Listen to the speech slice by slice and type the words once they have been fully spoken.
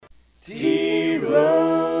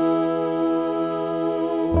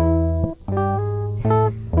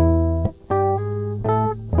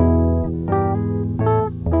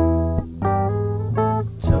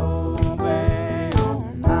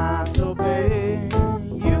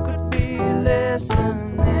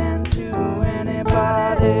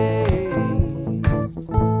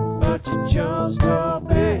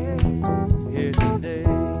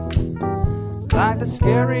Like the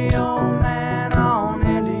scary old man on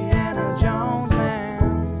Indiana Jones,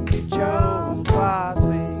 man, he chose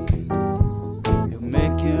wisely. He'll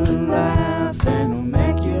make you laugh and he'll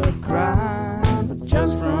make you cry, but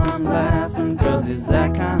just from laughing, 'cause he's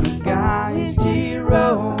that kind of guy. He's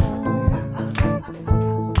T-Row,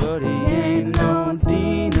 but he ain't no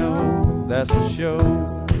Dino, that's for sure.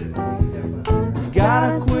 He's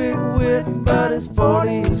got a quick wit, but his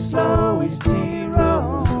 40 is slow. He's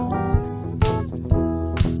T-Row.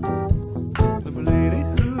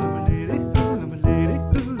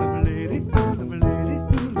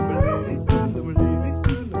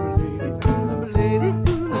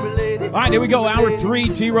 All right, here we go. Hour 3,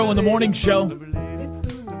 T-Row in the Morning Show.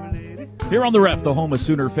 Here on the Ref, the home of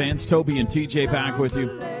Sooner fans. Toby and TJ back with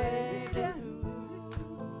you.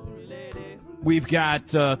 We've got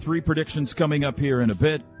 3 predictions coming up here in a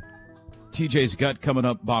bit. TJ's Gut coming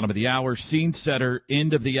up bottom of the hour. Scene setter,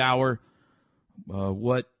 end of the hour.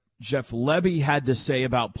 What Jeff Lebby had to say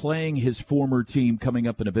about playing his former team coming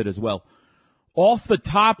up in a bit as well. Off the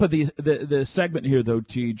top of the segment here, though,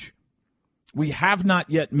 Tej, we have not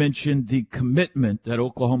yet mentioned the commitment that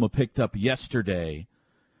Oklahoma picked up yesterday.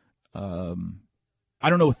 I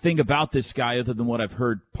don't know a thing about this guy other than what I've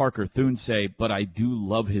heard Parker Thune say, but I do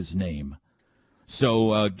love his name.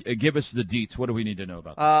 So give us the deets. What do we need to know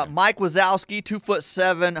about this guy? Mike Wazowski,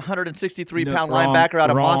 2'7", 163-pound linebacker out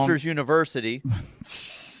of Monsters University.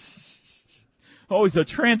 Oh, he's a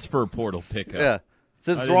transfer portal pickup. Yeah. Is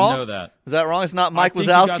I this didn't wrong? know that. Is that wrong? It's not Mike I think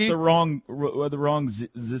Wazowski? you got the wrong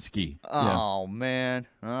Ziski. Oh, man.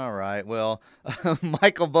 All right. Well,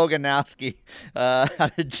 Michael Boganowski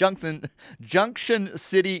out of Junction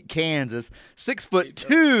City, Kansas.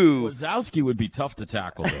 6'2". Wazowski would be tough to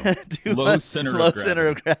tackle, though. Low center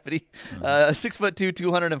of gravity. 6'2",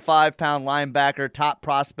 205-pound linebacker, top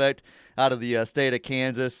prospect out of the state of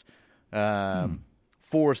Kansas.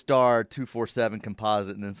 4-star, 247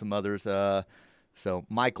 composite, and then some others. So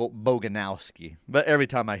Michael Boganowski. But every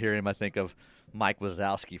time I hear him, I think of Mike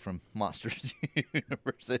Wazowski from Monsters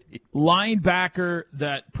University. Linebacker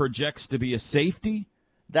that projects to be a safety?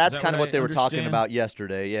 That's kind of what they were talking about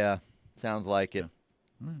yesterday, yeah. Sounds like it.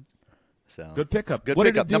 Yeah. So Good pickup. Good what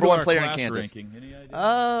pickup. Did it do Number to one our player in class Kansas. Ranking? Any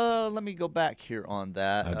idea? Let me go back here on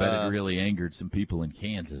that. I bet it really angered some people in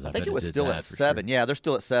Kansas. I think it was still at 7. Sure. Yeah, they're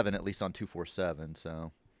still at 7, at least on 247.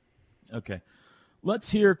 So, okay.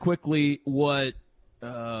 Let's hear quickly what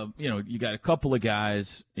you got a couple of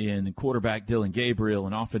guys in quarterback Dylan Gabriel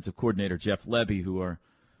and offensive coordinator Jeff Lebby who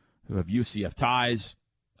have UCF ties.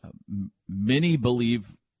 Many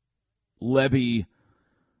believe Lebby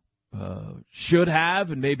should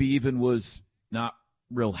have and maybe even was not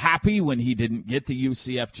real happy when he didn't get the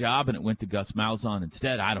UCF job and it went to Gus Malzahn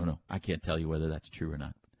instead. I don't know. I can't tell you whether that's true or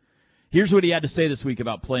not. Here's what he had to say this week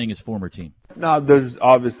about playing his former team. No, there's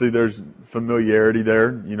familiarity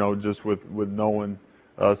there, just with knowing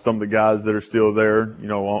some of the guys that are still there,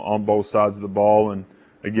 on both sides of the ball. And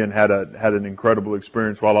again, had an incredible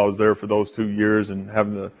experience while I was there for those 2 years, and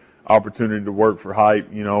having the opportunity to work for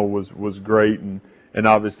Hype, was great. And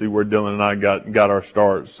obviously where Dylan and I got our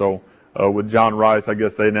start. So with John Rice, I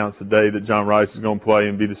guess they announced today that John Rice is going to play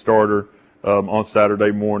and be the starter on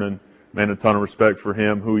Saturday morning. Man, a ton of respect for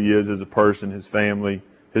him, who he is as a person, his family,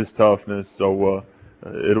 his toughness. So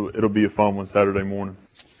it'll be a fun one Saturday morning.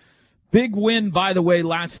 Big win, by the way,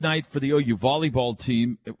 last night for the OU volleyball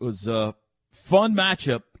team. It was a fun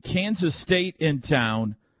matchup. Kansas State in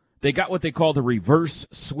town. They got what they call the reverse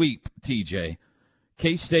sweep, TJ.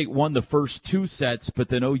 K-State won the first 2 sets, but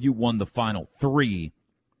then OU won the final 3.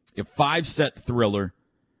 A 5-set thriller.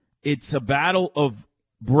 It's a battle of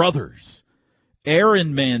brothers.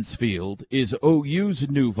 Aaron Mansfield is OU's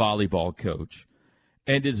new volleyball coach,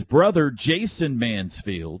 and his brother Jason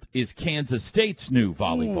Mansfield is Kansas State's new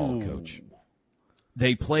volleyball coach.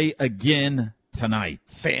 They play again tonight.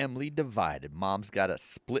 Family divided. Mom's got a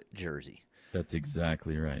split jersey. That's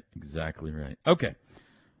exactly right. Exactly right. Okay.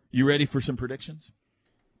 You ready for some predictions?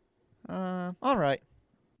 All right.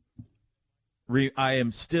 I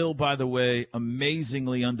am still, by the way,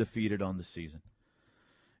 amazingly undefeated on the season.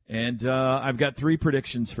 And I've got 3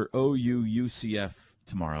 predictions for OU UCF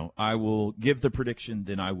tomorrow. I will give the prediction,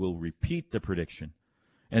 then I will repeat the prediction.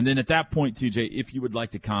 And then at that point, TJ, if you would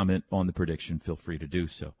like to comment on the prediction, feel free to do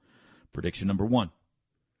so. Prediction number 1.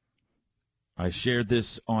 I shared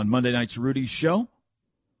this on Monday night's Rudy's show.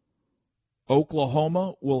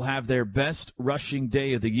 Oklahoma will have their best rushing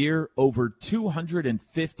day of the year, over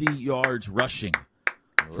 250 yards rushing.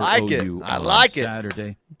 I like it. I like it.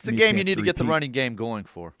 Saturday. It's a game you need to get the running game going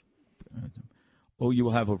for. OU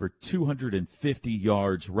will have over 250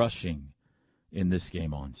 yards rushing in this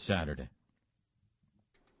game on Saturday.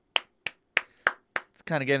 It's the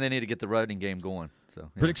kind of game they need to get the running game going. So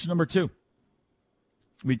yeah. Prediction number 2.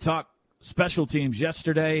 We talked special teams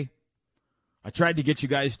yesterday. I tried to get you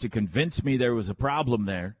guys to convince me there was a problem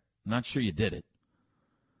there. I'm not sure you did it.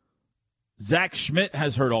 Zach Schmidt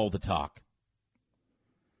has heard all the talk.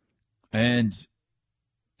 And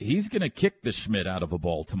he's going to kick the Schmidt out of a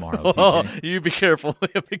ball tomorrow, TJ. You be careful.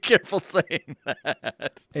 Be careful saying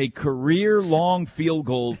that. A career-long field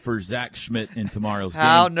goal for Zach Schmidt in tomorrow's game.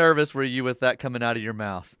 How nervous were you with that coming out of your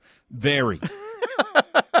mouth? Very.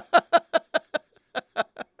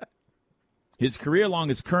 His career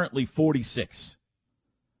long is currently 46.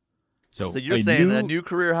 So you're saying a new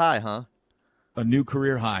career high, huh? A new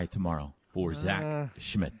career high tomorrow for Zach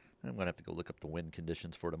Schmidt. I'm going to have to go look up the wind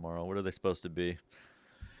conditions for tomorrow. What are they supposed to be?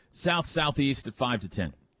 South-southeast at 5 to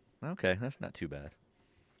 10. Okay, that's not too bad.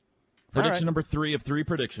 Prediction number 3 of 3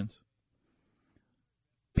 predictions.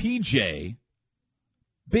 PJ,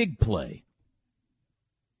 big play.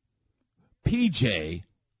 PJ,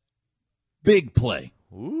 big play.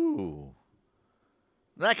 Ooh.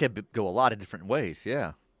 That could go a lot of different ways,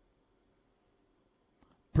 yeah.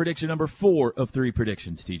 Prediction number 4 of 3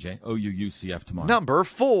 predictions, TJ. OU UCF tomorrow. Number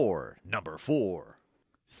 4.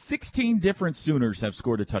 16 different Sooners have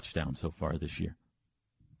scored a touchdown so far this year.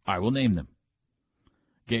 I will name them.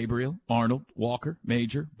 Gabriel, Arnold, Walker,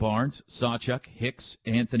 Major, Barnes, Sawchuk, Hicks,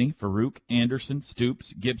 Anthony, Farouk, Anderson,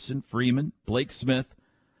 Stoops, Gibson, Freeman, Blake Smith,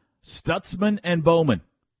 Stutzman, and Bowman.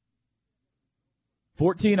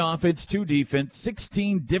 14 offense, 2 defense.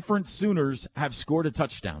 16 different Sooners have scored a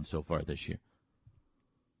touchdown so far this year.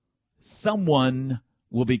 Someone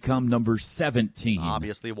will become number 17.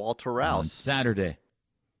 Obviously, Walter On Rouse. Saturday.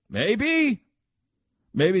 Maybe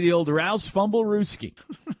the old Rouse fumble Rooski.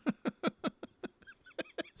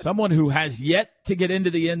 Someone who has yet to get into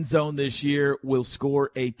the end zone this year will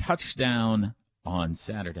score a touchdown on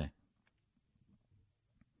Saturday.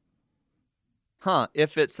 Huh.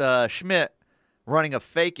 If it's Schmidt running a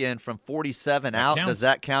fake in from 47 out, counts. does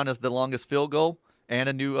that count as the longest field goal and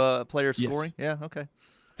a new player Yes. scoring? Yeah, okay.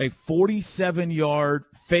 A 47-yard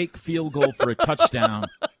fake field goal for a touchdown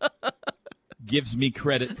gives me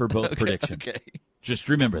credit for both predictions. Okay. Just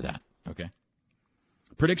remember that, okay?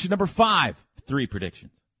 Prediction number 5, 3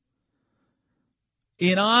 predictions.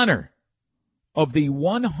 In honor of the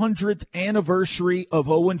 100th anniversary of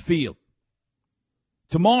Owen Field,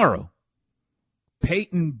 tomorrow,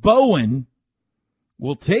 Peyton Bowen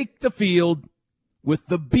will take the field with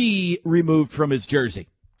the B removed from his jersey.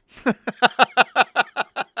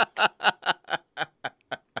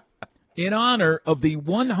 In honor of the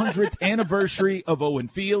 100th anniversary of Owen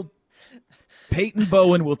Field, Peyton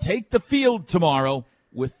Bowen will take the field tomorrow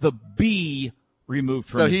with the B removed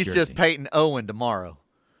from his jersey. So he's just Peyton Owen tomorrow.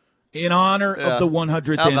 In honor of the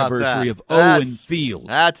 100th How about anniversary that? of Owen Field.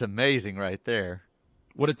 That's amazing right there.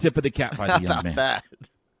 What a tip of the cap by How the young about man. that?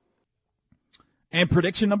 And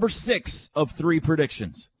prediction number 6 of 3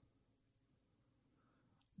 predictions.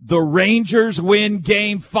 The Rangers win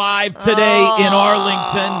Game 5 today in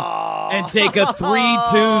Arlington and take a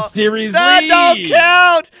 3-2 series That lead. don't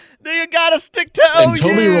count. You got to stick to And OU.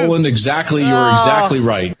 Toby Rowland, exactly, you were exactly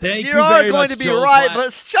right. Thank You you are very going much, to be Joel right, Platt.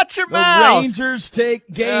 but shut your The mouth. Rangers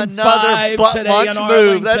take Game Another 5 butt today munch in move.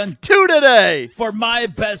 Arlington That's 2 today. for my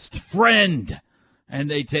best friend. And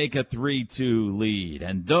they take a 3-2 lead.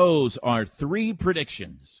 And those are 3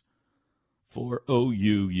 predictions for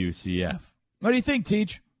OU UCF. What do you think,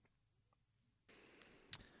 Teach?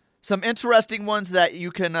 Some interesting ones that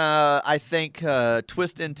you can, I think,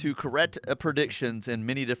 twist into correct predictions in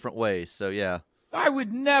many different ways. So, yeah. I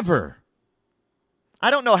would never. I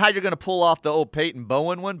don't know how you're going to pull off the old Peyton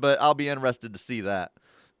Bowen one, but I'll be interested to see that.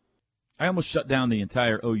 I almost shut down the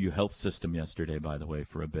entire OU health system yesterday, by the way,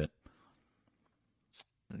 for a bit.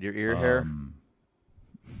 Your ear hair?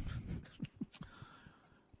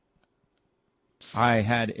 I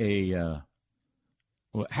had a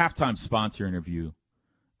halftime sponsor interview.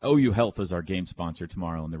 OU Health is our game sponsor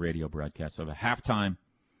tomorrow on the radio broadcast. So I have a halftime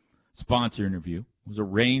sponsor interview. It was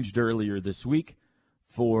arranged earlier this week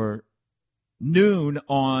for noon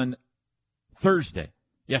on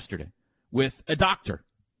yesterday, with a doctor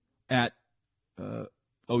at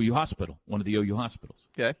OU Hospital, one of the OU hospitals.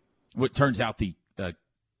 Okay. What turns out the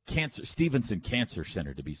Stevenson Cancer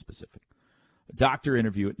Center, to be specific. A doctor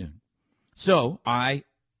interview at noon. So I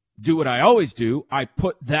do what I always do. I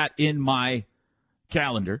put that in my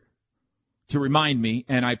calendar to remind me,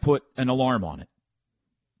 and I put an alarm on it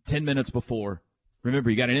 10 minutes before. Remember,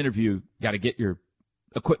 you got an interview, got to get your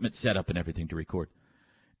equipment set up and everything to record.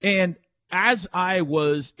 And as I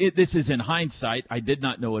was, this is in hindsight, I did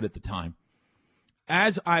not know it at the time.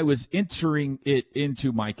 As I was entering it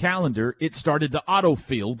into my calendar, it started to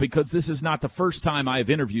autofill because this is not the first time I've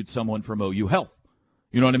interviewed someone from OU Health.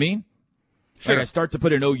 You know what I mean? Sure. Like I start to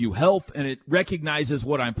put in OU Health, and it recognizes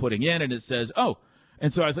what I'm putting in, and it says, oh.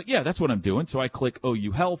 And so I was like, yeah, that's what I'm doing. So I click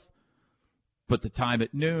OU Health, put the time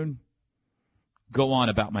at noon, go on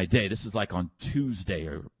about my day. This is like on Tuesday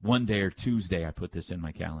or one day or Tuesday I put this in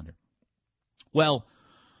my calendar. Well,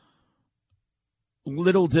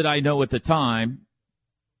 little did I know at the time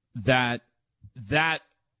that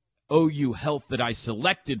OU Health that I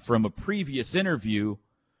selected from a previous interview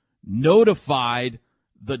notified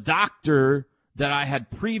the doctor that I had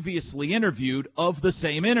previously interviewed of the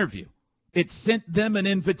same interview. It sent them an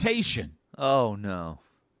invitation. Oh, no.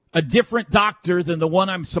 A different doctor than the one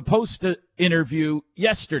I'm supposed to interview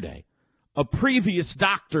yesterday. A previous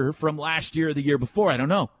doctor from last year or the year before, I don't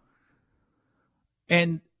know.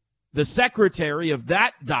 And the secretary of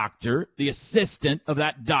that doctor, the assistant of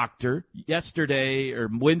that doctor, yesterday or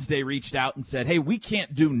Wednesday reached out and said, hey, we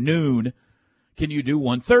can't do noon. Can you do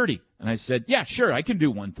 1:30? And I said, yeah, sure, I can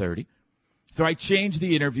do 1:30. So I changed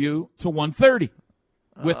the interview to 1:30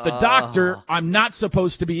 with the doctor I'm not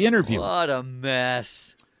supposed to be interviewing. What a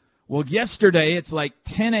mess. Well, yesterday it's like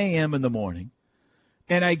 10 a.m. in the morning,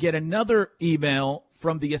 and I get another email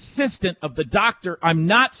from the assistant of the doctor I'm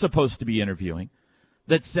not supposed to be interviewing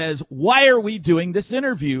that says, why are we doing this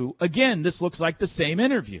interview? Again, this looks like the same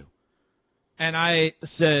interview. And I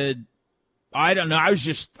said, I don't know.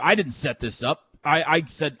 I didn't set this up. I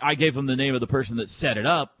said, I gave them the name of the person that set it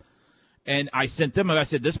up. And I sent them, I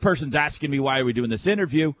said, this person's asking me, why are we doing this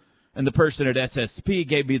interview? And the person at SSP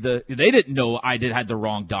gave me they didn't know I had the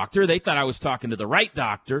wrong doctor. They thought I was talking to the right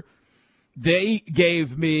doctor. They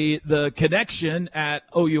gave me the connection at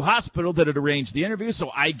OU Hospital that had arranged the interview, so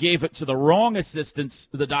I gave it to the wrong assistant,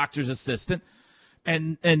 the doctor's assistant,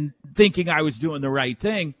 and thinking I was doing the right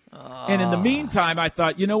thing. And in the meantime, I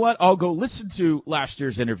thought, you know what? I'll go listen to last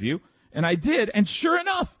year's interview, and I did. And sure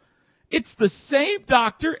enough, it's the same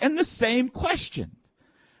doctor and the same question.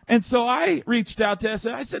 And so I reached out to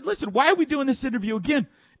I said, listen, why are we doing this interview again?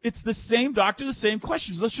 It's the same doctor, the same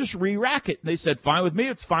questions. Let's just re-rack it. And they said, fine with me.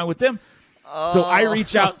 It's fine with them. So I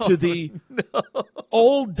reach out to the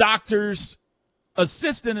old doctor's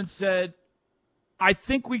assistant and said, I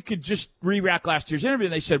think we could just re-rack last year's interview.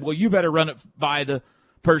 And they said, well, you better run it by the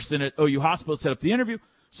person at OU Hospital set up the interview.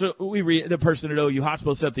 So the person at OU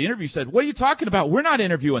Hospital set up the interview said, what are you talking about? We're not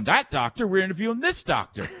interviewing that doctor. We're interviewing this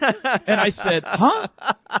doctor. And I said, huh?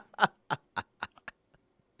 I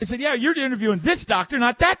said, yeah, you're interviewing this doctor,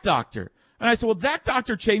 not that doctor. And I said, well, that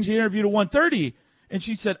doctor changed the interview to 1:30. And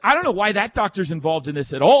she said, I don't know why that doctor's involved in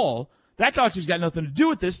this at all. That doctor's got nothing to do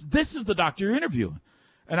with this. This is the doctor you're interviewing.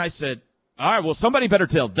 And I said, all right, well, somebody better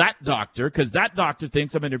tell that doctor because that doctor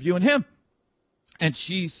thinks I'm interviewing him. And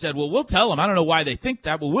she said, well, we'll tell him. I don't know why they think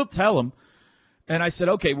that, but we'll tell him. And I said,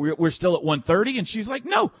 okay, we're still at 1:30. And she's like,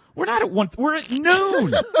 no, we're not at 1. We're at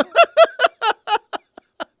noon.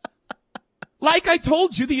 Like I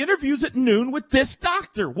told you, the interview's at noon with this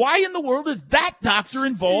doctor. Why in the world is that doctor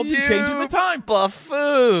involved in changing the time?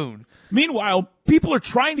 Buffoon. Meanwhile, people are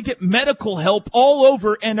trying to get medical help all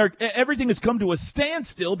over, and everything has come to a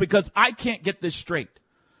standstill because I can't get this straight.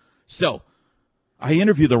 So I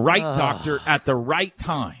interview the right doctor at the right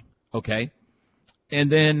time, okay?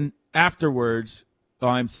 And then afterwards,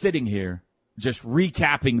 I'm sitting here just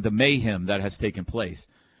recapping the mayhem that has taken place,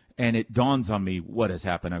 and it dawns on me what has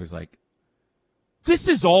happened. I was like, this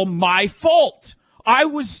is all my fault. I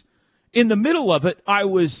was in the middle of it. I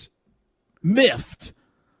was miffed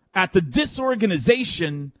at the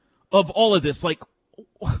disorganization of all of this. Like,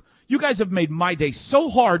 you guys have made my day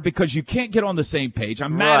so hard because you can't get on the same page.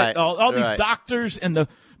 I'm mad at all these doctors and the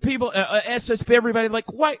people, SSP, everybody.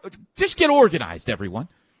 Like, why? Just get organized, everyone.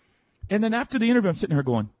 And then after the interview, I'm sitting here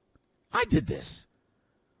going, I did this.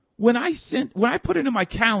 When I put it in my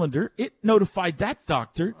calendar, it notified that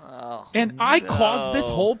doctor, and I caused this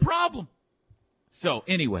whole problem. So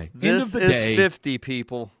anyway, end of the day, this is 50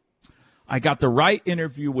 people. I got the right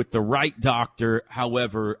interview with the right doctor.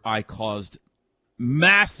 However, I caused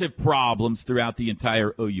massive problems throughout the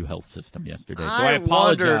entire OU health system yesterday. So I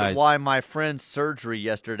apologize. wondered why my friend's surgery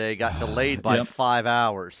yesterday got delayed by 5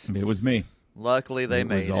 hours. It was me. Luckily, they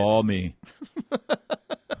made it. It was all me.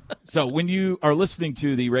 So when you are listening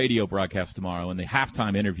to the radio broadcast tomorrow and the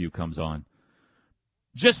halftime interview comes on,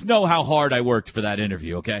 just know how hard I worked for that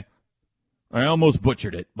interview, okay? I almost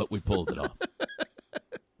butchered it, but we pulled it off.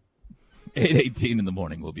 8:18 in the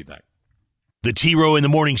morning. We'll be back. The T-Row in the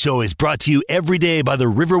Morning Show is brought to you every day by the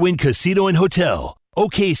Riverwind Casino and Hotel,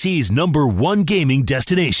 OKC's #1 gaming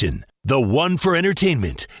destination. The one for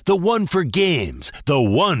entertainment, the one for games, the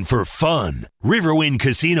one for fun. Riverwind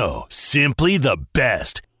Casino, simply the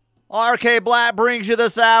best. RK Black brings you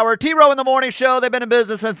this hour. T-Row in the Morning Show. They've been in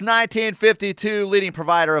business since 1952. Leading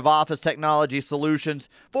provider of office technology solutions.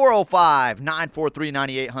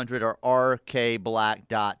 405-943-9800 or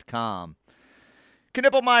rkblack.com.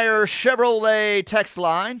 Knippelmeyer Chevrolet text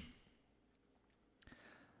line.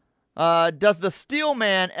 Does the Steel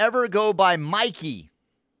Man ever go by Mikey?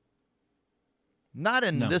 Not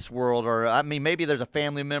in this world, or I mean, maybe there's a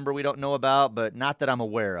family member we don't know about, but not that I'm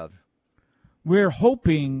aware of. We're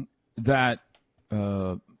hoping that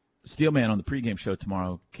Steelman on the pregame show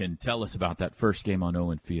tomorrow can tell us about that first game on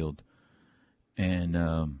Owen Field and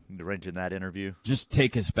arranging that interview. Just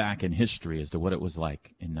take us back in history as to what it was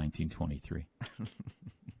like in 1923.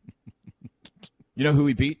 You know who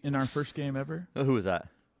we beat in our first game ever? Who was that?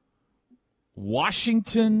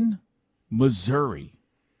 Washington, Missouri.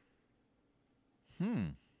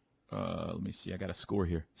 Let me see. I got a score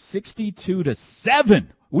here. 62-7.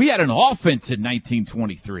 We had an offense in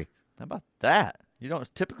 1923. How about that? You don't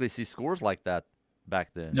typically see scores like that back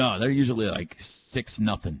then. No, they're usually like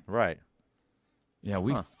 6-0. Right. Yeah,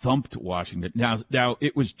 we thumped Washington. Now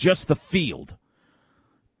it was just the field.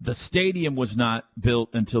 The stadium was not built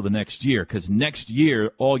until the next year because next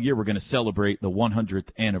year, all year, we're going to celebrate the 100th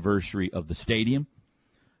anniversary of the stadium.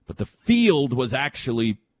 But the field was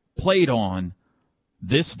actually played on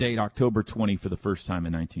this date, October 20, for the first time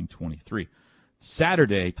in 1923.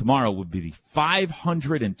 Saturday, tomorrow, would be the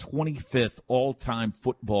 525th all-time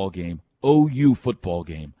football game, OU football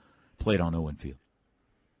game, played on Owen Field.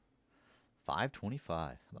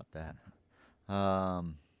 525. How about that?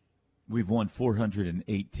 We've won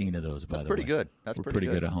 418 of those, by the way. That's pretty good. We're pretty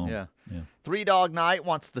good at home. Yeah. Three Dog Night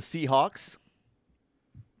wants the Seahawks.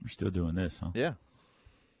 We're still doing this, huh? Yeah.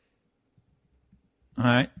 All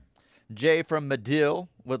right. Jay from Medill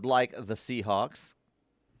would like the Seahawks.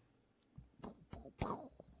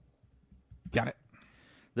 Got it.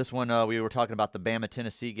 This one, we were talking about the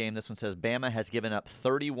Bama-Tennessee game. This one says Bama has given up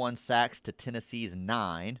 31 sacks to Tennessee's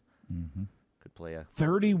 9. Mm-hmm. Could play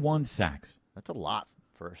 31 sacks. That's a lot,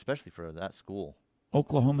 especially for that school.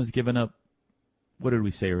 Oklahoma's given up, what did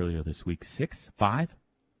we say earlier this week? 6? 5?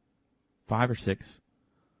 5 or 6.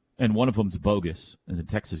 And one of them's bogus. And the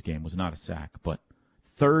Texas game was not a sack, but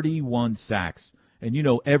 31 sacks. And you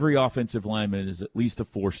know every offensive lineman is at least a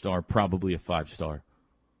 4-star, probably a 5-star.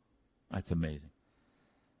 That's amazing.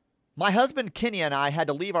 My husband Kenny and I had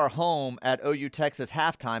to leave our home at OU Texas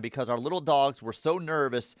halftime because our little dogs were so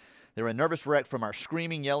nervous. They were a nervous wreck from our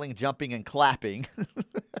screaming, yelling, jumping, and clapping.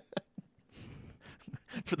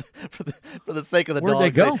 For the sake of the Where'd dogs,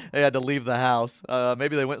 they go? They had to leave the house.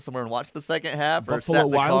 Maybe they went somewhere and watched the second half or Buffalo sat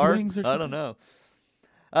in the Wild car. Wings or I don't know.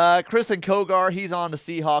 Chris and Kogar, he's on the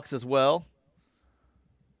Seahawks as well.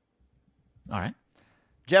 All right.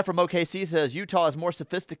 Jeff from OKC says Utah is more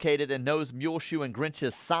sophisticated and knows Muleshoe and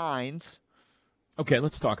Grinch's signs. Okay,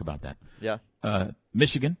 let's talk about that. Yeah.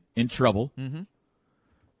 Michigan in trouble. Mm-hmm.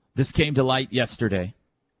 This came to light yesterday.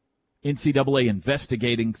 NCAA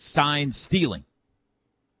investigating sign stealing.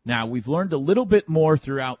 Now, we've learned a little bit more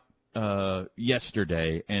throughout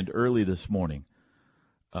yesterday and early this morning.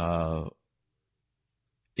 It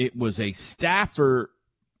was a staffer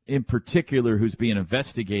in particular who's being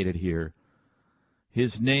investigated here.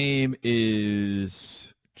 His name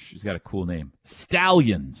is, she's got a cool name,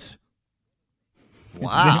 Stallions.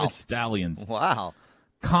 Wow. His name is Stallions. Wow.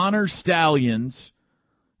 Connor Stallions,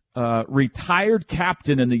 retired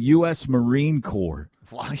captain in the U.S. Marine Corps,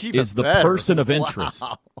 is the person of interest.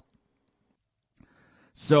 Wow.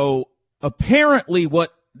 So apparently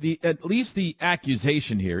at least the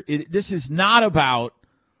accusation here, this is not about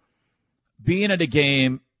being at a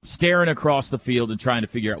game, staring across the field and trying to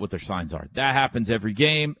figure out what their signs are. That happens every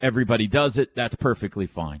game. Everybody does it. That's perfectly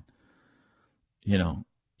fine. You know,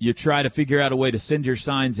 you try to figure out a way to send your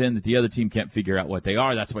signs in that the other team can't figure out what they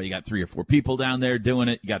are. That's why you got 3 or 4 people down there doing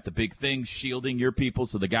it. You got the big things shielding your people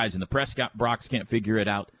so the guys in the press box can't figure it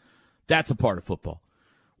out. That's a part of football.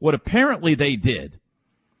 What apparently they did,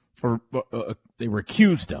 or they were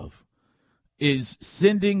accused of, is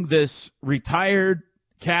sending this retired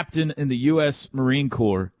captain in the U.S. Marine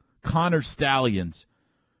Corps, Connor Stalions,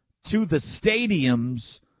 to the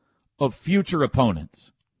stadiums of future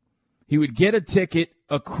opponents. He would get a ticket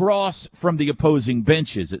across from the opposing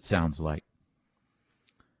benches, it sounds like,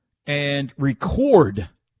 and record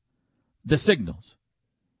the signals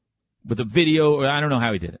with a video. I don't know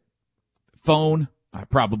how he did it. Phone,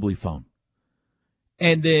 probably phone.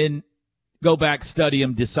 And then go back, study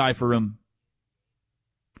them, decipher them,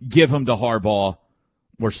 give them to Harbaugh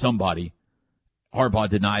or somebody. Harbaugh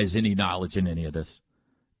denies any knowledge in any of this.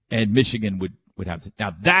 And Michigan would have to.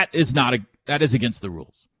 Now, that is against the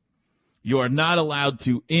rules. You are not allowed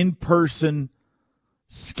to in-person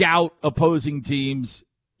scout opposing teams.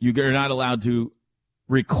 You're not allowed to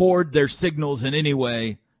record their signals in any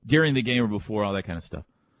way during the game or before, all that kind of stuff.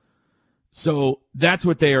 So that's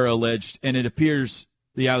what they are alleged, and it appears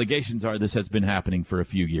the allegations are this has been happening for a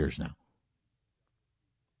few years now.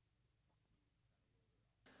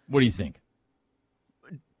 What do you think?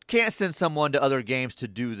 Can't send someone to other games to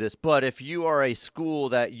do this, but if you are a school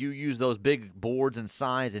that you use those big boards and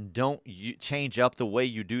signs and don't change up the way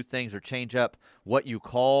you do things or change up what you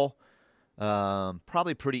call,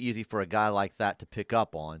 probably pretty easy for a guy like that to pick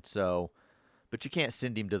up on. So, but you can't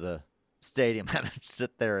send him to the stadium, have him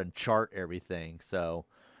sit there and chart everything. So,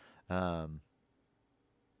 hold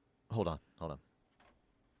on.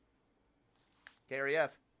 KREF.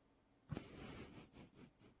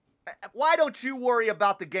 Why don't you worry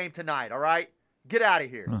about the game tonight, all right? Get out of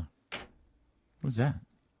here. Huh. Who's that?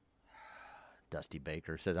 Dusty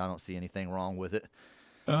Baker said, I don't see anything wrong with it.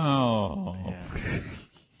 Oh. Yeah.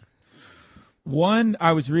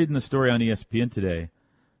 I was reading the story on ESPN today.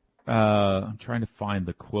 I'm trying to find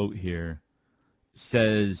the quote here.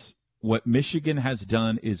 Says, what Michigan has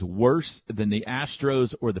done is worse than the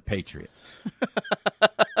Astros or the Patriots.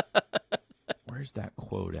 Where's that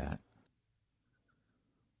quote at?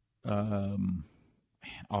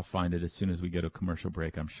 I'll find it as soon as we go to commercial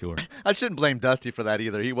break, I'm sure. I shouldn't blame Dusty for that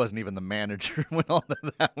either. He wasn't even the manager when all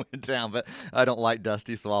of that went down, but I don't like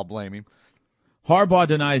Dusty, so I'll blame him. Harbaugh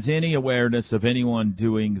denies any awareness of anyone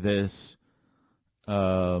doing this.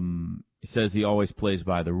 He says he always plays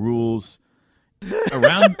by the rules.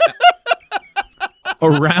 Around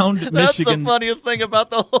Michigan. That's the funniest thing about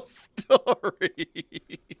the whole story.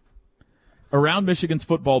 Around Michigan's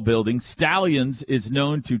football building, Stalions is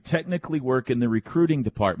known to technically work in the recruiting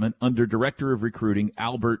department under Director of Recruiting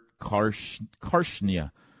Albert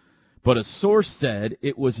Karshnia. But a source said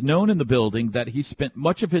it was known in the building that he spent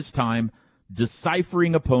much of his time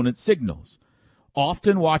deciphering opponent signals,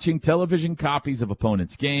 often watching television copies of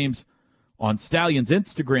opponents' games. On Stalions'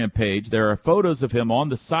 Instagram page, there are photos of him on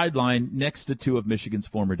the sideline next to two of Michigan's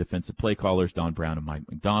former defensive play callers, Don Brown and Mike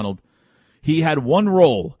McDonald. He had one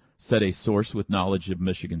role, said a source with knowledge of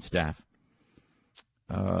Michigan staff.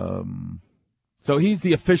 So he's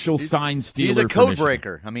the official sign stealer. He's a code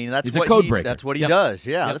breaker. I mean, that's what he does.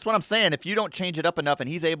 Yeah, Yep. That's what I'm saying. If you don't change it up enough and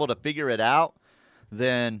he's able to figure it out,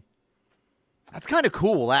 then that's kind of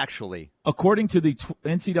cool, actually. According to the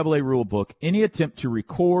NCAA rule book, any attempt to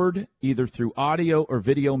record, either through audio or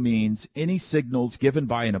video means, any signals given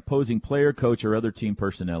by an opposing player, coach, or other team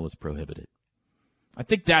personnel is prohibited. I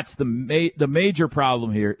think that's the major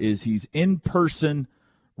problem here is he's in person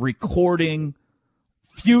recording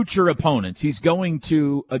future opponents. He's going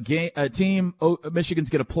to a team Michigan's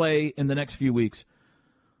going to play in the next few weeks,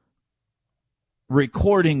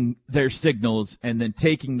 recording their signals and then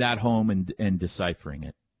taking that home and deciphering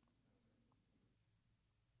it.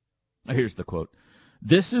 Here's the quote.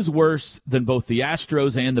 This is worse than both the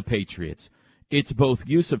Astros and the Patriots. It's both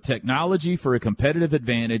use of technology for a competitive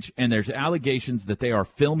advantage, and there's allegations that they are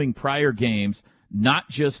filming prior games, not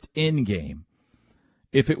just in-game.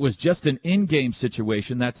 If it was just an in-game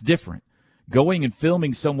situation, that's different. Going and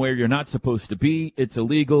filming somewhere you're not supposed to be, it's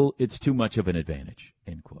illegal. It's too much of an advantage,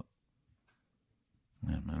 end quote.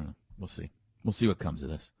 I don't know. We'll see. We'll see what comes of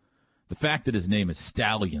this. The fact that his name is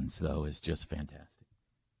Stalions, though, is just fantastic.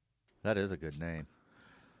 That is a good name.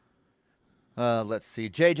 Let's see.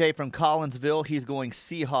 JJ from Collinsville, he's going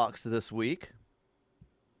Seahawks this week.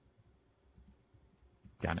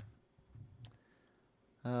 Got it.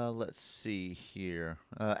 Let's see here.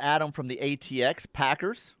 Adam from the ATX,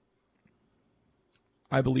 Packers.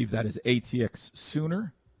 I believe that is ATX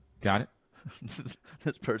Sooner. Got it.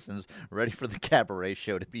 This person's ready for the cabaret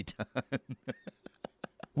show to be done.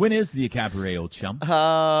 When is the cabaret, old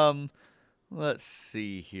chum? Let's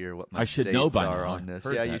see here what my I should dates know by are now. on this.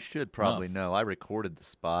 Heard Yeah, that you should probably enough. know. I recorded the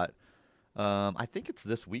spot. I think it's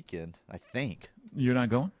this weekend. I think. You're not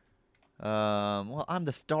going? Well, I'm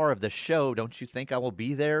the star of the show. Don't you think I will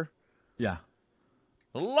be there? Yeah.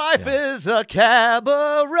 Life is a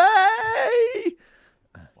cabaret.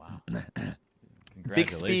 Wow.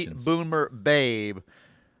 Bixby Boomer Babe.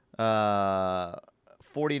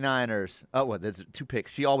 49ers. Oh, well, there's 2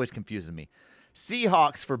 picks. She always confuses me.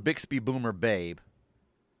 Seahawks for Bixby Boomer Babe.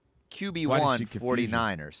 QB1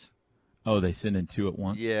 49ers. Oh, they send in 2 at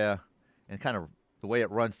once? Yeah. And kind of the way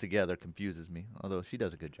it runs together confuses me, although she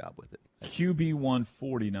does a good job with it. QB1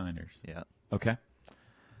 49ers. Yeah. Okay.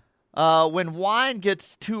 When wine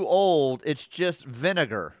gets too old, it's just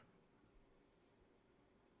vinegar.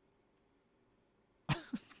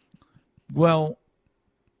 Well,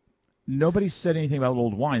 nobody said anything about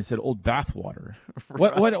old wine. It said old bathwater.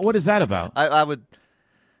 Right. What is that about? I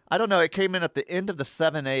don't know. It came in at the end of the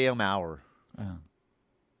 7 a.m. hour.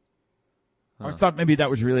 I thought maybe that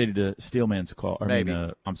was related to Steelman's call. Maybe.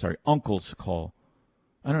 I'm sorry, Uncle's call.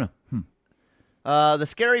 I don't know. The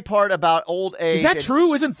scary part about old age. Is that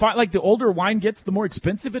true? Isn't like the older wine gets, the more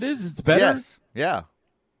expensive it is? It's better? Yes. Yeah.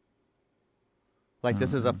 Like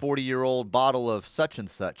this is a 40-year-old bottle of such and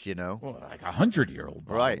such, you know. Well, like a 100-year-old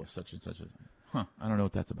bottle of such and such. I don't know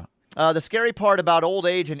what that's about. The scary part about old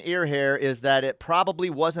age and ear hair is that it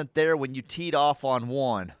probably wasn't there when you teed off on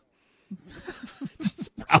one.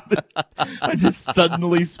 Sprouted. I just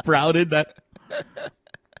suddenly sprouted that.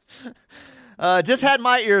 Just had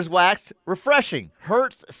my ears waxed. Refreshing.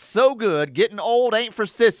 Hurts so good. Getting old ain't for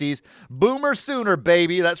sissies. Boomer sooner,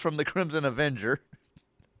 baby. That's from the Crimson Avenger.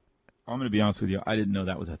 I'm going to be honest with you. I didn't know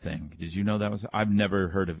that was a thing. Did you know that was? I've never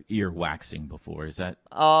heard of ear waxing before. Is that?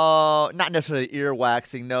 Not necessarily ear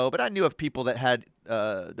waxing, no. But I knew of people that had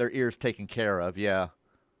their ears taken care of. Yeah.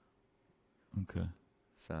 Okay.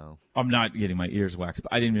 So I'm not getting my ears waxed,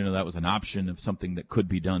 but I didn't even know that was an option of something that could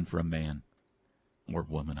be done for a man or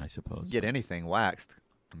woman, I suppose. Get anything waxed.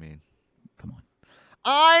 I mean, come on.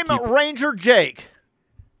 I'm Ranger Jake.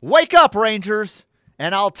 Wake up, Rangers,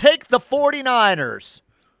 and I'll take the 49ers.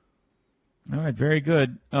 All right, very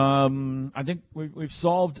good. I think we've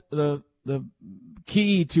solved the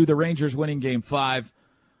key to the Rangers winning Game 5.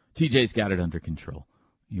 TJ's got it under control.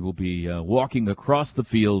 He will be walking across the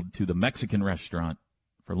field to the Mexican restaurant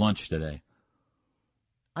for lunch today.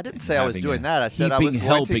 I didn't say I was doing that. I said I was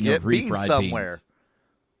going to get beans somewhere. Beans.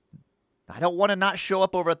 I don't want to not show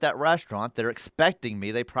up over at that restaurant. They're expecting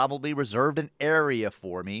me. They probably reserved an area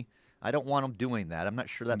for me. I don't want them doing that. I'm not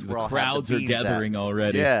sure that's where I'll have the beans. The crowds are gathering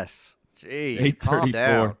already. Yes. Jeez, calm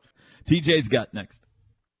down. TJ's got next.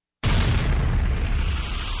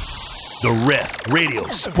 The Ref Radio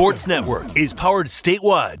Sports Network is powered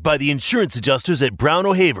statewide by the insurance adjusters at Brown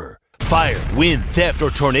O'Haver. Fire, wind, theft,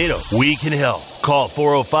 or tornado, we can help. Call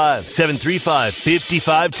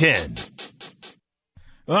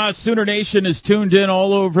 405-735-5510. Sooner Nation is tuned in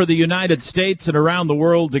all over the United States and around the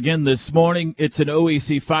world again this morning. It's an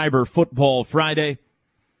OEC Fiber Football Friday.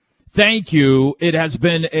 Thank you. It has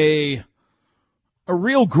been a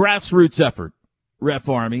real grassroots effort, Ref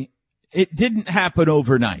Army. It didn't happen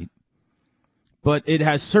overnight, but it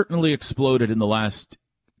has certainly exploded in the last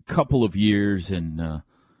couple of years, and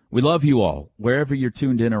we love you all. Wherever you're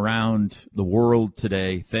tuned in around the world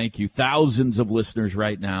today, thank you. Thousands of listeners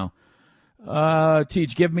right now.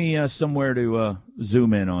 Teach, give me somewhere to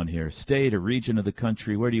zoom in on here. State, a region of the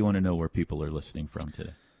country. Where do you want to know where people are listening from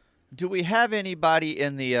today? Do we have anybody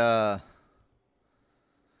in the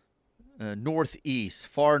northeast,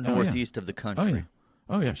 far northeast of the country?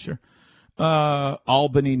 Oh, yeah, sure.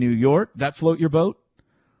 Albany, New York. That float your boat?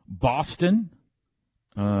 Boston.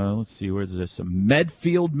 Let's see, where's this?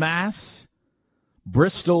 Medfield, Mass.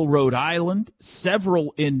 Bristol, Rhode Island.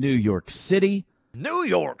 Several in New York City. New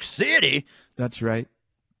York City? That's right.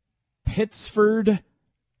 Pittsford,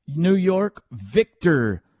 New York.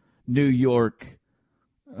 Victor, New York.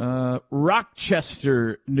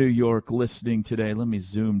 Rochester, New York, listening today. Let me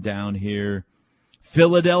zoom down here.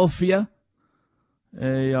 Philadelphia,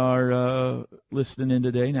 they are listening in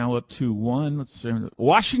today, now up to 1. Let's see.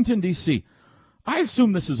 Washington, D.C. I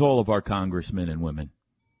assume this is all of our congressmen and women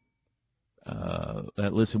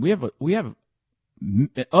that listen. We have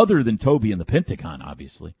other than Toby and the Pentagon,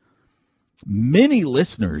 obviously, many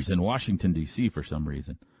listeners in Washington, D.C. for some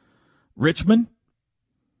reason. Richmond,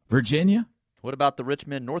 Virginia. What about the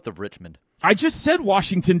Richmond north of Richmond? I just said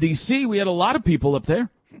Washington, D.C. We had a lot of people up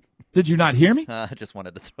there. Did you not hear me? I just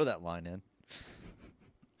wanted to throw that line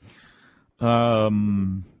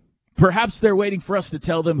in. Perhaps they're waiting for us to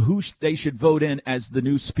tell them who they should vote in as the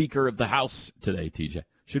new Speaker of the House today, TJ.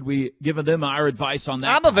 Should we give them our advice on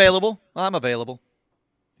that? I'm available.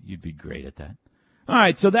 You'd be great at that. All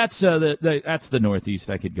right, so that's the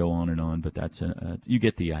Northeast. I could go on and on, but that's you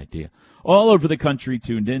get the idea. All over the country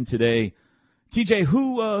tuned in today. TJ,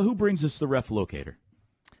 who brings us the Ref Locator?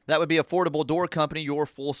 That would be Affordable Door Company, your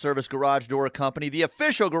full-service garage door company, the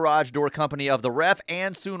official garage door company of the Ref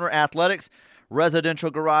and Sooner Athletics.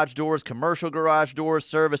 Residential garage doors, commercial garage doors,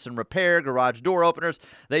 service and repair, garage door openers.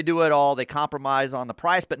 They do it all. They compromise on the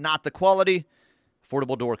price, but not the quality.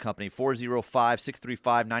 Affordable Door Company,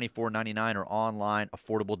 405-635-9499 or online,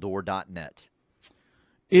 affordabledoor.net.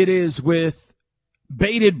 It is with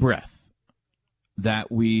bated breath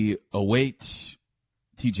that we await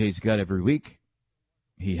TJ's gut every week.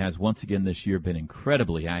 He has once again this year been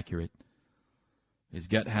incredibly accurate. His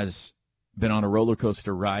gut has been on a roller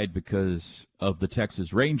coaster ride because of the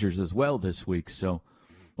Texas Rangers as well this week. So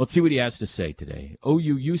let's see what he has to say today.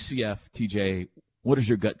 OU UCF, TJ, what does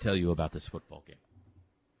your gut tell you about this football game?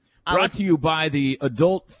 Brought to you by the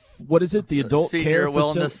adult, what is it? The Adult Senior Care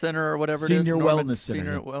Wellness Center or whatever it is. Senior Wellness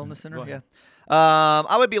Center. Senior Wellness Center, yeah.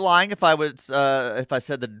 I would be lying if I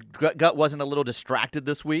said the gut wasn't a little distracted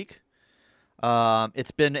this week.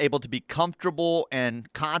 It's been able to be comfortable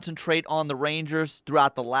and concentrate on the Rangers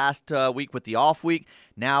throughout the last week with the off week.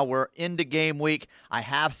 Now we're into game week. I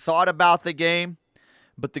have thought about the game,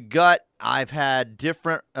 but the gut, I've had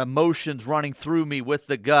different emotions running through me with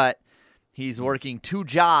the gut. He's working 2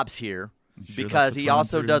 jobs here because he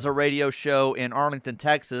also does a radio show in Arlington,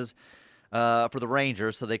 Texas for the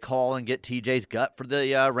Rangers. So they call and get TJ's gut for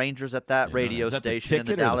the Rangers at that radio station in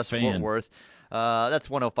the Dallas-Fort Worth. That's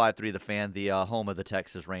 105.3 The Fan, the home of the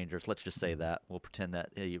Texas Rangers. Let's just say that. We'll pretend that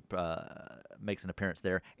he makes an appearance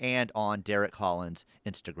there and on Derek Holland's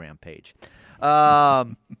Instagram page.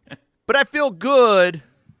 But I feel good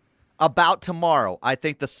about tomorrow. I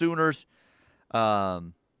think the Sooners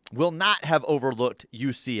will not have overlooked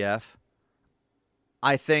UCF.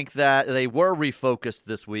 I think that they were refocused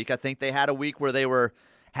this week. I think they had a week where they were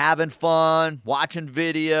having fun, watching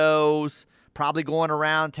videos, probably going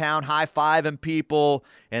around town high-fiving people,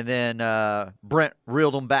 and then Brent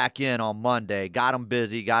reeled them back in on Monday, got them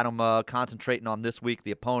busy, got them concentrating on this week,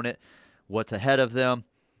 the opponent, what's ahead of them,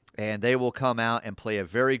 and they will come out and play a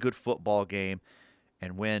very good football game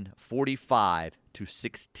and win 45-16.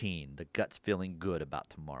 The gut's feeling good about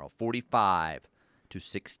tomorrow.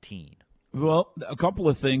 45-16. Well, a couple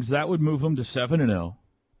of things. That would move them to 7-0.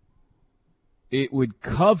 It would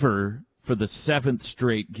cover for the 7th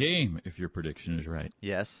straight game, if your prediction is right.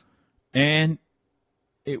 Yes. And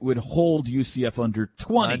it would hold UCF under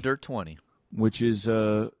 20. Under 20. Which is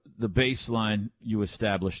the baseline you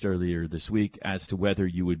established earlier this week as to whether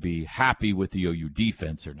you would be happy with the OU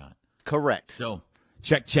defense or not. Correct. So,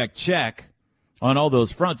 check on all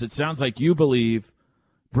those fronts. It sounds like you believe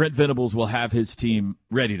Brent Venables will have his team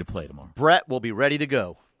ready to play tomorrow. Brett will be ready to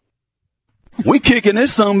go. We kicking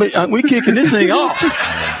this thing off.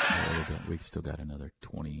 We still got another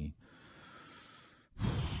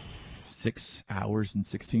 26 hours and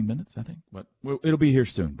 16 minutes, I think. But it'll be here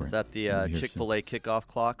soon, Brent. Is that the Chick-fil-A kickoff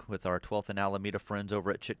clock with our 12th and Alameda friends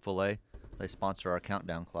over at Chick-fil-A? They sponsor our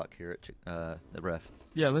countdown clock here at the Ref.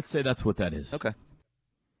 Yeah, let's say that's what that is. Okay.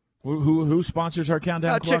 Who sponsors our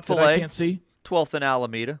countdown clock Chick-fil-A, that I can't see? 12th and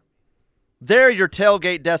Alameda. They're your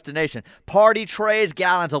tailgate destination. Party trays,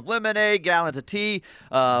 gallons of lemonade, gallons of tea,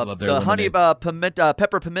 the honey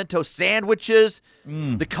pepper pimento sandwiches,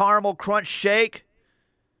 the caramel crunch shake.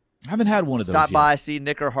 I haven't had one of those Stop yet. by, see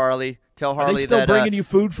Nick or Harley. Tell Harley Are they still that, bringing you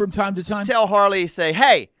food from time to time? Tell Harley, say,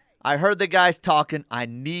 hey, I heard the guys talking. I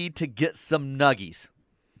need to get some nuggies.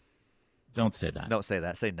 Don't say that. Don't say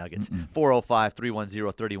that. Say nuggets.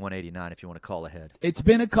 405-310-3189 if you want to call ahead. It's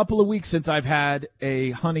been a couple of weeks since I've had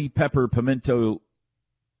a honey pepper pimento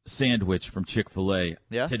sandwich from Chick-fil-A.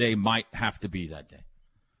 Yeah? Today might have to be that day.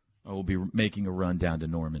 I will be making a run down to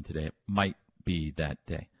Norman today. It might be that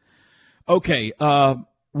day. Okay,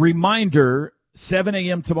 reminder, 7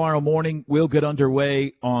 a.m. tomorrow morning, we'll get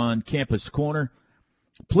underway on Campus Corner.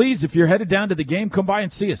 Please, if you're headed down to the game, come by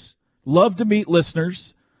and see us. Love to meet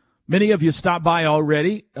listeners. Many of you stopped by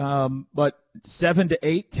already, but 7 to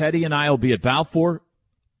 8, Teddy and I will be at Balfour,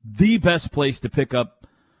 the best place to pick up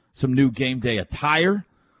some new game day attire.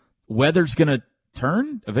 Weather's going to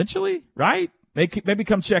turn eventually, right? Maybe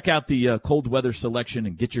come check out the cold weather selection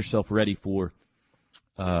and get yourself ready for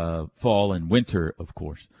fall and winter, of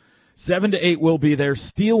course. 7 to 8 will be there.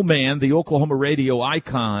 Steelman, the Oklahoma radio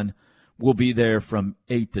icon, will be there from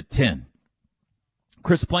 8 to 10.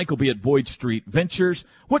 Chris Plank will be at Boyd Street Ventures.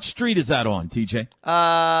 What street is that on, TJ?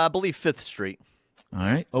 I believe 5th Street. All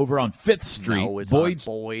right, over on 5th Street. No, it's on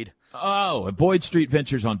Boyd. Oh, at Boyd Street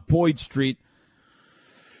Ventures on Boyd Street.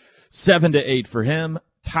 7 to 8 for him.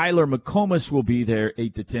 Tyler McComas will be there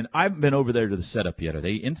 8 to 10. I haven't been over there to the setup yet. Are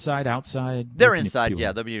they inside, outside? They're inside,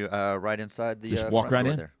 yeah. They'll be right inside the Just walk right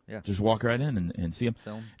in. there. Yeah. Just walk right in and see them.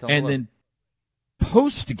 Tell and them then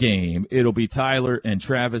post-game, it'll be Tyler and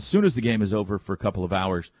Travis, as soon as the game is over for a couple of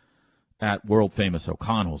hours at world-famous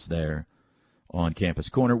O'Connell's there on Campus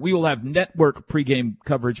Corner. We will have network pregame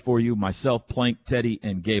coverage for you, myself, Plank, Teddy,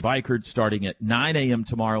 and Gabe Eichert, starting at 9 a.m.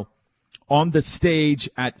 tomorrow on the stage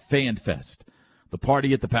at FanFest, the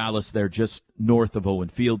party at the Palace there just north of Owen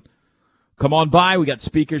Field. Come on by. We got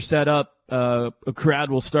speakers set up. A crowd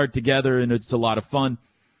will start together, and it's a lot of fun.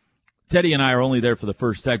 Teddy and I are only there for the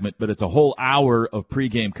first segment, but it's a whole hour of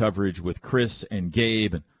pregame coverage with Chris and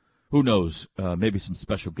Gabe, and who knows, maybe some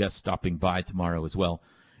special guests stopping by tomorrow as well.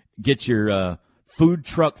 Get your food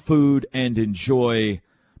truck food and enjoy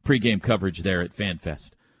pregame coverage there at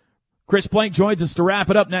FanFest. Chris Plank joins us to wrap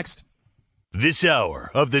it up next. This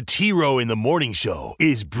hour of the T-Row in the Morning Show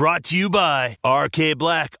is brought to you by RK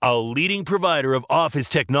Black, a leading provider of office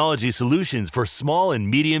technology solutions for small and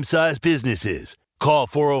medium-sized businesses. Call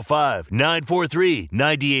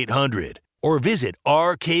 405-943-9800 or visit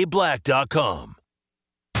rkblack.com.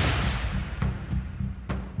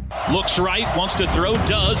 Looks right, wants to throw,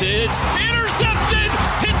 does. It's intercepted.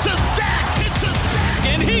 It's a sack.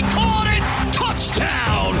 And he caught it.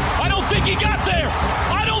 Touchdown. I don't think he got there.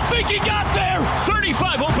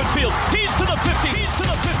 35 open field. He's to the 50.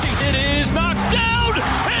 It is knocked down,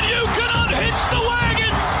 and you can unhitch the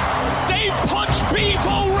wagon. They punch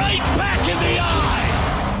Bevo right back in the eye.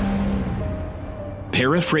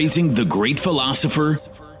 Paraphrasing the great philosopher,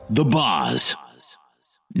 the Boz.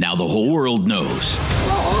 Now the whole world knows.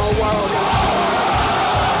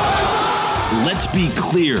 Let's be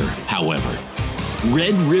clear, however.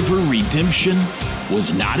 Red River Redemption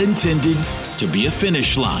was not intended to be a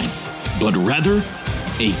finish line, but rather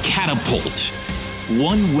a catapult.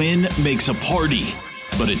 One win makes a party,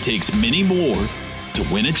 but it takes many more to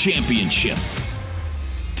win a championship.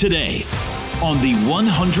 Today, on the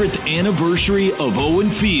 100th anniversary of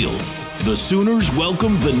Owen Field, the Sooners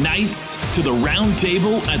welcome the Knights to the round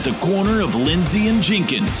table at the corner of Lindsay and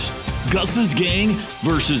Jenkins. Gus's gang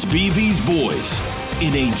versus BV's boys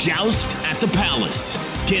in a joust at the Palace.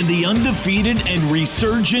 Can the undefeated and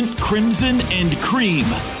resurgent Crimson and Cream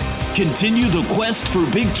continue the quest for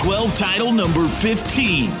Big 12 title number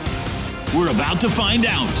 15? We're about to find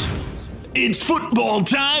out. It's football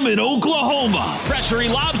time in Oklahoma. Pressure, he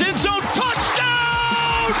lobs in zone.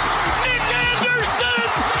 Touchdown! Nick Anderson!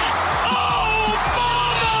 Oh,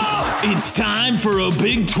 mama! It's time for a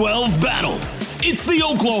Big 12 battle. It's the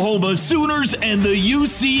Oklahoma Sooners and the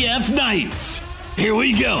UCF Knights. Here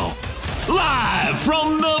we go. Live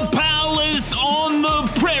from the Palace on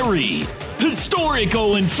the Prairie. Historic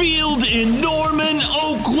Owen Field in Norman,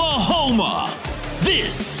 Oklahoma.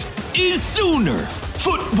 This is Sooner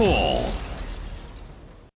Football.